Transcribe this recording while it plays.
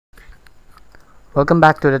Welcome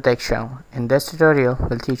back to the Tech Show. In this tutorial,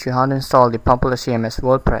 we'll teach you how to install the popular CMS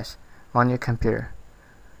Wordpress on your computer.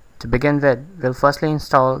 To begin with, we'll firstly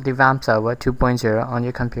install the WAMP server 2.0 on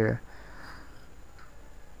your computer.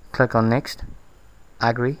 Click on Next,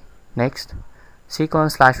 Agree, Next.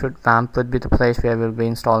 C:/root/WAMP would be the place where we'll be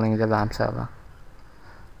installing the WAMP server.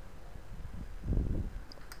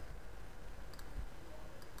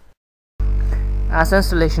 As the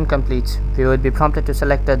installation completes, we would be prompted to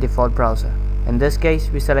select the default browser. In this case,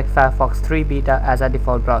 we select Firefox 3 Beta as our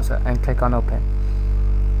default browser and click on Open.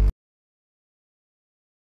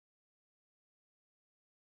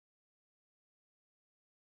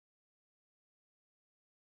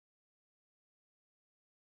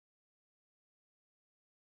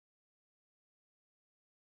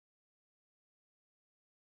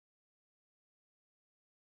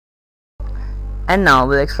 And now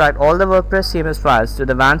we'll extract all the WordPress CMS files to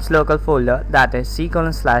the WAMP's local folder, that is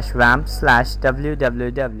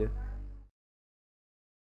C:/WAMP/www.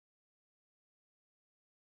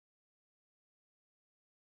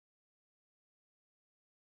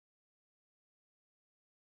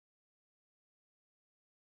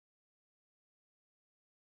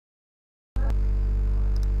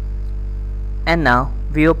 And now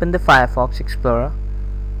we open the Firefox Explorer,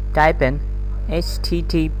 type in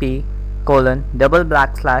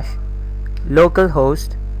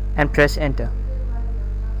http://localhost and press enter.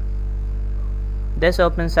 This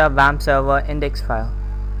opens our WAMP server index file.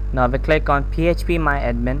 Now we click on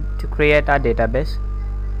phpMyAdmin to create our database.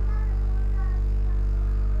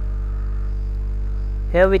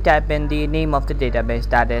 Here we type in the name of the database,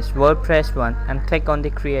 that is WordPress1, and click on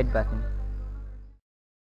the create button.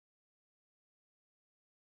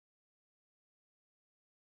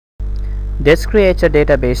 This creates a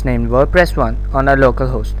database named WordPress1 on our local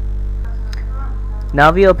host.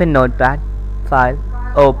 Now we open Notepad, File,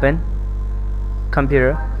 Open,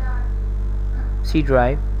 Computer, C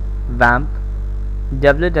Drive, WAMP,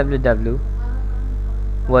 www,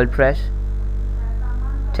 WordPress,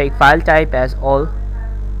 take file type as all,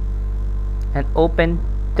 and open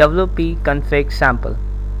wp-config sample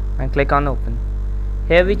and click on Open.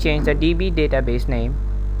 Here we change the DB database name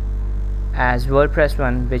as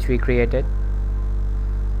WordPress1, which we created.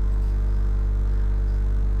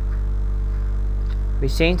 We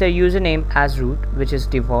change the username as root, which is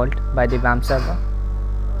default by the WAMP server.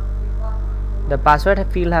 The password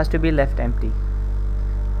field has to be left empty.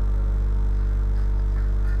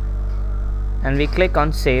 And we click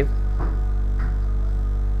on save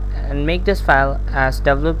and make this file as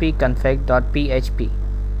wp-config.php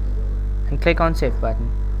and click on save button.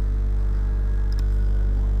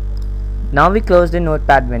 Now we close the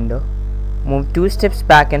Notepad window, move 2 steps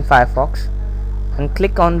back in Firefox and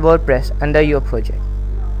click on WordPress under your project.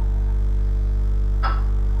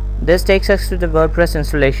 This takes us to the WordPress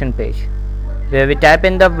installation page, where we type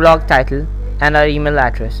in the blog title and our email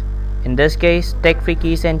address, in this case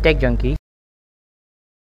TechFreakies and TechJunkies,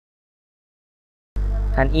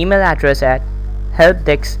 and email address at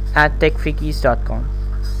helpdesk@techfreakies.com,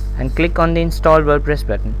 and click on the install WordPress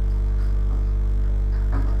button.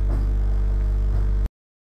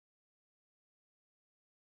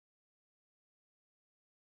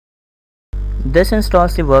 This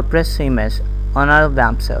installs the WordPress CMS on our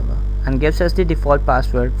WAMP server and gives us the default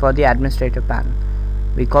password for the administrator panel.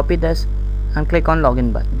 We copy this and click on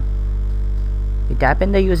Login button. We type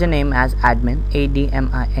in the username as admin,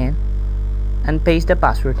 ADMIN, and paste the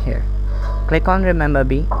password here. Click on Remember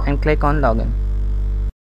Me and click on Login.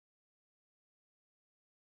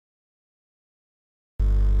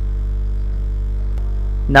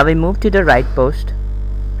 Now we move to the right post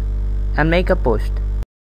and make a post.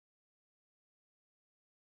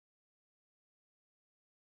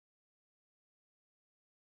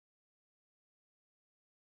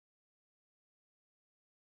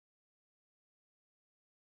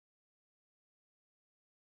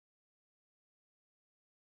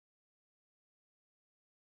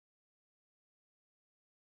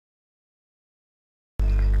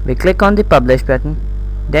 We click on the Publish button,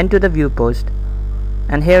 then to the View Post,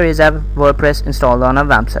 and here is our WordPress installed on our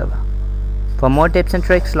WAMP server. For more tips and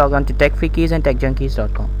tricks, log on to TechFreakies and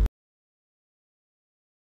TechJunkies.com.